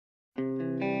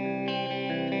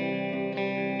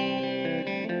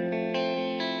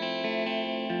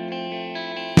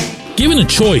Given a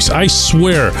choice, I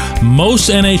swear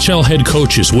most NHL head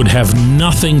coaches would have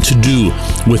nothing to do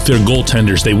with their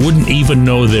goaltenders. They wouldn't even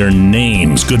know their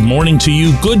names. Good morning to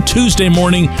you. Good Tuesday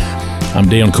morning. I'm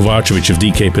Dejan Kovacevic of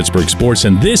DK Pittsburgh Sports,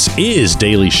 and this is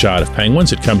Daily Shot of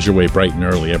Penguins. It comes your way bright and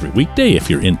early every weekday. If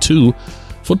you're into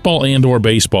football and or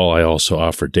baseball, I also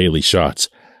offer daily shots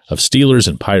of Steelers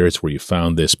and Pirates where you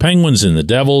found this. Penguins and the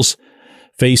Devils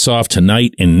face off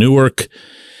tonight in Newark.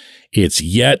 It's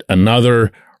yet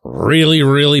another really,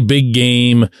 really big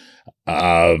game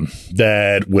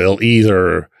that will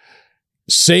either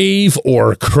save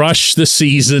or crush the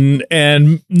season,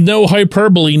 and no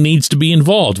hyperbole needs to be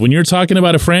involved. When you're talking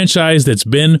about a franchise that's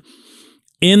been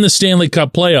in the Stanley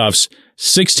Cup playoffs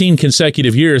 16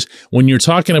 consecutive years, when you're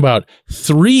talking about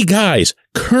three guys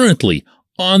currently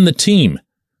on the team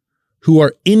who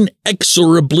are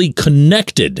inexorably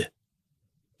connected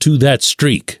to that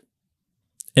streak.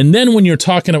 And then when you're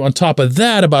talking on top of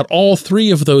that about all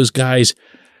three of those guys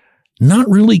not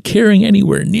really caring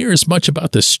anywhere near as much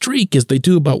about the streak as they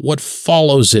do about what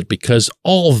follows it, because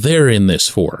all they're in this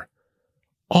for,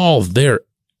 all they're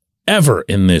ever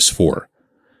in this for,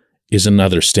 is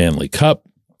another Stanley Cup,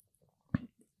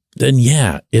 then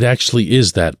yeah, it actually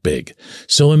is that big.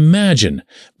 So imagine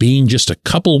being just a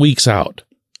couple weeks out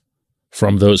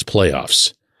from those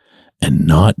playoffs and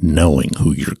not knowing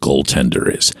who your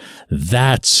goaltender is.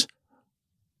 That's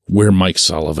where Mike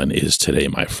Sullivan is today,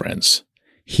 my friends.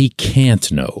 He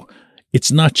can't know.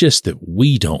 It's not just that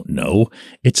we don't know.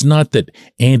 It's not that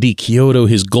Andy Chiodo,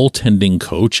 his goaltending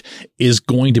coach, is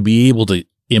going to be able to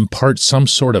impart some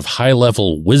sort of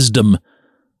high-level wisdom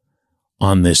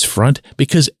on this front,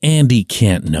 because Andy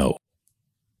can't know.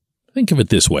 Think of it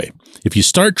this way. If you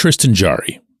start Tristan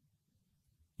Jarry,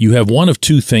 you have one of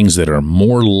two things that are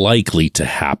more likely to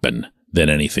happen than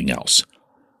anything else.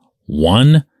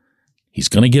 One, he's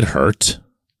going to get hurt.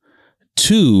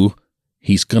 Two,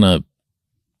 he's going to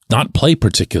not play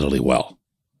particularly well.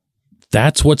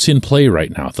 That's what's in play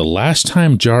right now. The last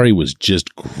time Jarry was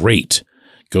just great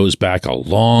goes back a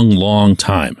long, long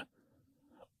time.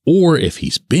 Or if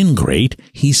he's been great,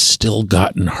 he's still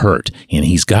gotten hurt, and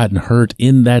he's gotten hurt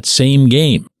in that same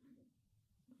game.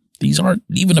 These aren't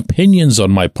even opinions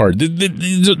on my part.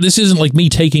 This isn't like me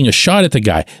taking a shot at the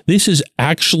guy. This is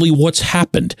actually what's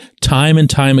happened time and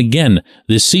time again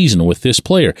this season with this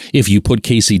player. If you put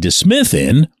Casey DeSmith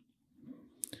in,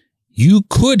 you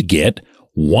could get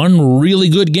one really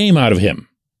good game out of him.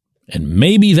 And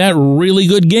maybe that really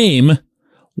good game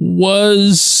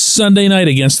was Sunday night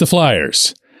against the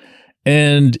Flyers.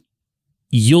 And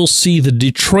you'll see the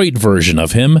Detroit version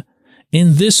of him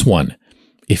in this one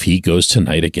if he goes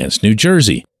tonight against New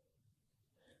Jersey.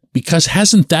 Because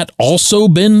hasn't that also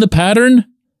been the pattern?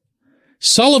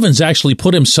 Sullivan's actually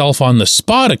put himself on the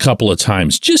spot a couple of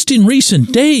times just in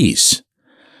recent days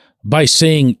by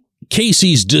saying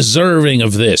Casey's deserving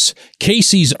of this,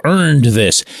 Casey's earned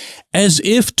this, as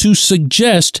if to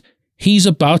suggest he's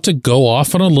about to go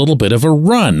off on a little bit of a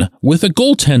run with a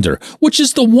goaltender, which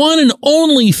is the one and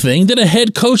only thing that a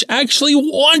head coach actually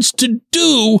wants to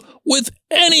do with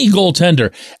any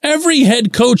goaltender. Every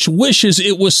head coach wishes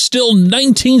it was still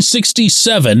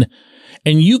 1967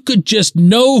 and you could just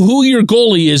know who your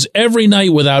goalie is every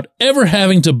night without ever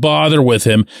having to bother with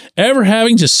him, ever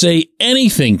having to say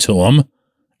anything to him,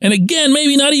 and again,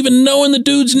 maybe not even knowing the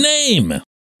dude's name.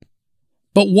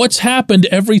 But what's happened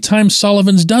every time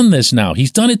Sullivan's done this now?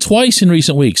 He's done it twice in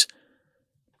recent weeks.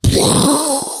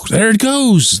 There it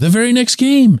goes, the very next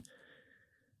game.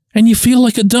 And you feel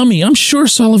like a dummy. I'm sure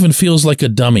Sullivan feels like a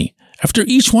dummy. After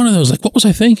each one of those, like, what was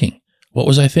I thinking? What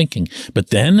was I thinking? But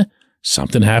then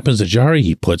something happens to Jarry.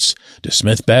 He puts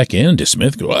DeSmith back in.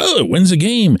 DeSmith goes, oh, it wins the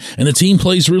game. And the team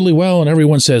plays really well. And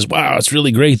everyone says, wow, it's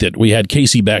really great that we had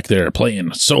Casey back there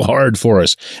playing so hard for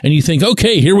us. And you think,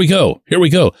 okay, here we go. Here we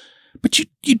go. But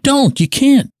you don't. You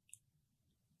can't.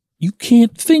 You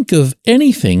can't think of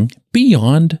anything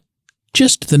beyond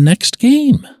just the next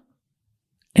game.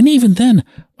 And even then,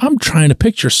 I'm trying to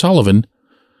picture Sullivan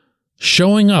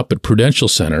showing up at Prudential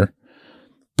Center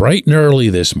bright and early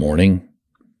this morning.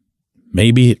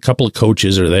 Maybe a couple of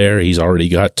coaches are there. He's already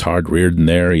got Todd Reardon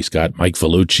there. He's got Mike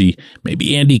Vellucci.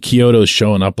 Maybe Andy Chiodo's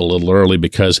showing up a little early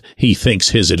because he thinks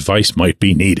his advice might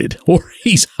be needed. Or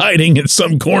he's hiding in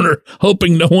some corner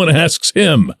hoping no one asks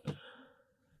him.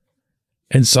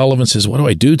 And Sullivan says, what do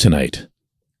I do tonight?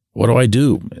 What do I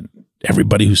do? And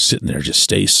everybody who's sitting there just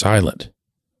stays silent.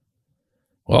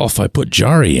 Well, if I put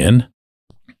Jarry in,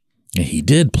 he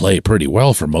did play pretty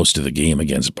well for most of the game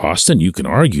against Boston. You can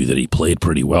argue that he played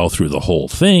pretty well through the whole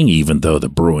thing, even though the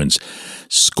Bruins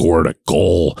scored a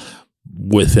goal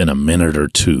within a minute or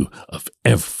two of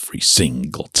every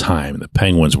single time the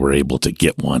Penguins were able to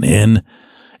get one in,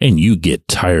 and you get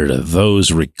tired of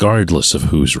those regardless of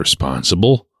who's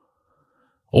responsible.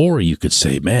 Or you could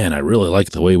say, man, I really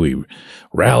like the way we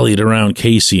rallied around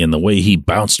Casey and the way he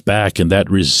bounced back and that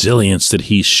resilience that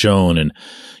he's shown. And,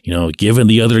 given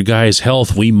the other guy's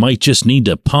health, we might just need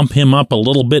to pump him up a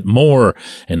little bit more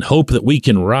and hope that we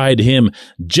can ride him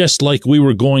just like we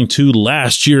were going to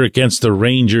last year against the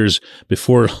Rangers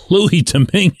before Louis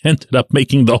Domingue ended up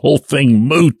making the whole thing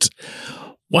moot.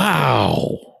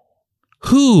 Wow.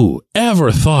 Who ever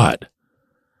thought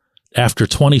after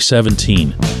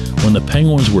 2017, when the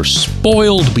Penguins were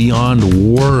spoiled beyond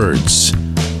words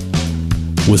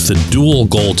with the dual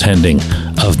goaltending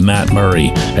of Matt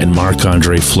Murray and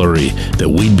Marc-Andre Fleury, that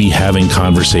we'd be having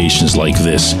conversations like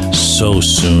this so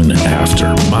soon after?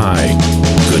 My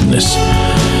goodness.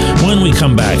 When we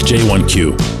come back,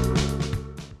 J1Q.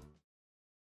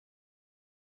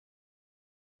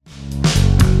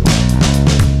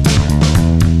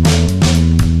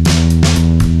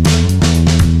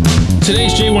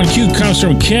 Today's J1Q comes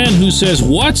from Ken, who says,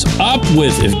 what's up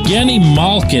with Evgeny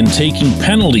Malkin taking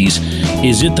penalties?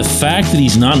 Is it the fact that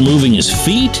he's not moving his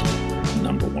feet?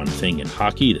 Number one thing in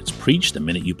hockey that's preached the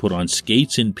minute you put on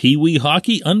skates in Pee Wee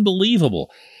hockey. Unbelievable.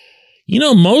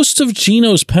 Most of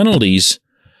Gino's penalties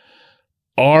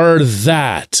are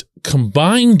that,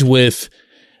 combined with,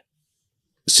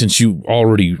 since you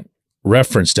already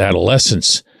referenced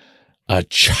adolescence, a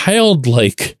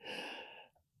childlike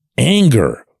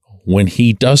anger when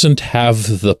he doesn't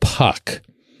have the puck.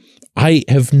 I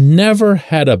have never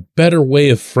had a better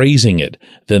way of phrasing it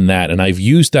than that, and I've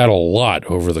used that a lot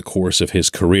over the course of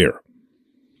his career.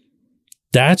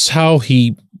 That's how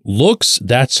he looks.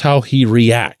 That's how he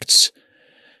reacts.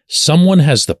 Someone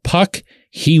has the puck.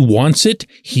 He wants it.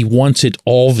 He wants it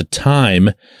all the time,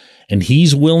 and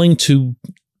he's willing to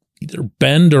either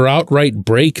bend or outright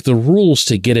break the rules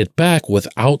to get it back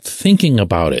without thinking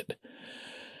about it.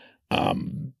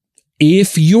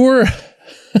 If you're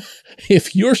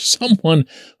someone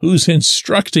who's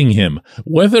instructing him,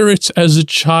 whether it's as a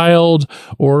child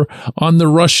or on the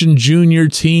Russian junior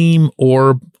team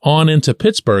or on into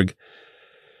Pittsburgh,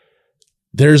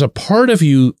 there's a part of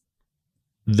you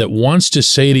that wants to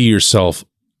say to yourself,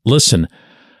 listen,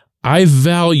 I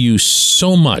value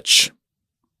so much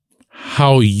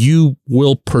how you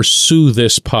will pursue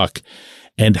this puck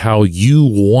and how you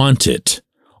want it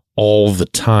all the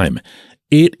time.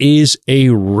 It is a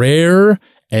rare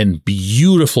and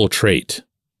beautiful trait.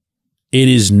 It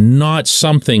is not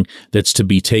something that's to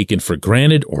be taken for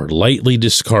granted or lightly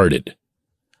discarded.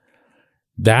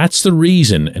 That's the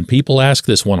reason, and people ask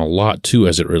this one a lot too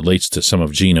as it relates to some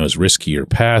of Gino's riskier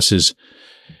passes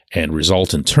and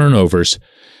resultant turnovers.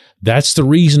 That's the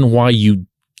reason why you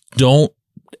don't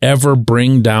ever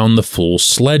bring down the full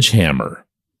sledgehammer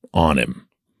on him.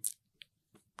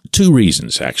 Two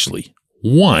reasons, actually.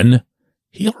 One,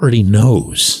 he already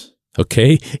knows,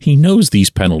 okay? He knows these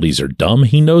penalties are dumb.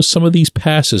 He knows some of these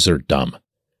passes are dumb.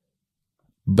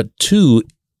 But two,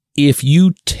 if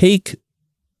you take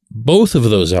both of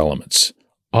those elements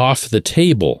off the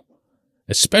table,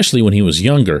 especially when he was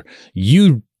younger,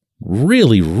 you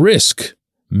really risk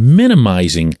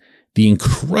minimizing the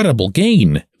incredible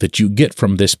gain that you get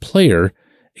from this player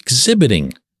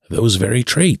exhibiting those very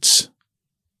traits.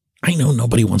 I know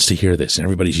nobody wants to hear this, and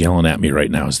everybody's yelling at me right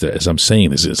now as I'm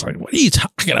saying this. It's like, what are you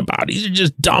talking about? These are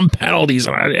just dumb penalties.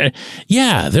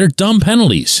 Yeah, they're dumb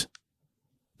penalties.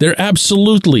 They're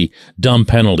absolutely dumb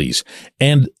penalties.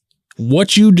 And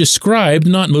what you described,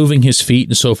 not moving his feet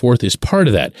and so forth, is part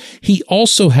of that. He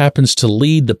also happens to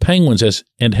lead the Penguins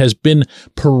and has been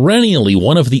perennially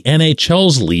one of the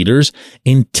NHL's leaders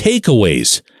in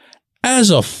takeaways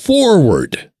as a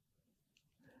forward.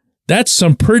 That's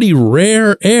some pretty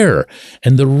rare air.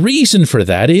 And the reason for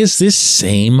that is this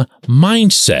same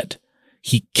mindset.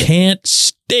 He can't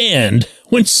stand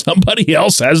when somebody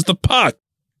else has the puck.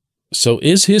 So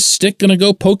is his stick going to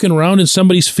go poking around in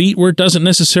somebody's feet where it doesn't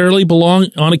necessarily belong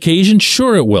on occasion?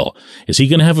 Sure it will. Is he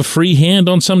going to have a free hand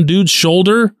on some dude's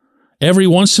shoulder every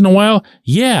once in a while?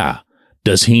 Yeah.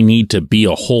 Does he need to be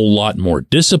a whole lot more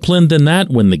disciplined than that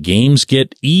when the games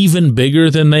get even bigger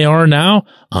than they are now?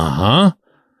 Uh-huh.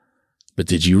 But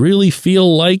did you really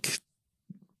feel like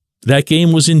that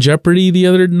game was in jeopardy the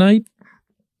other night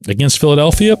against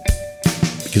Philadelphia?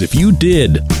 Because if you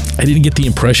did, I didn't get the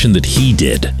impression that he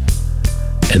did.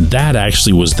 And that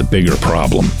actually was the bigger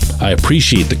problem. I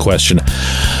appreciate the question.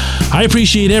 I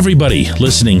appreciate everybody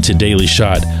listening to Daily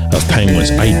Shot of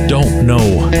Penguins. I don't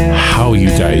know how you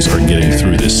guys are getting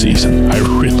through this season. I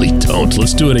really don't.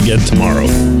 Let's do it again tomorrow.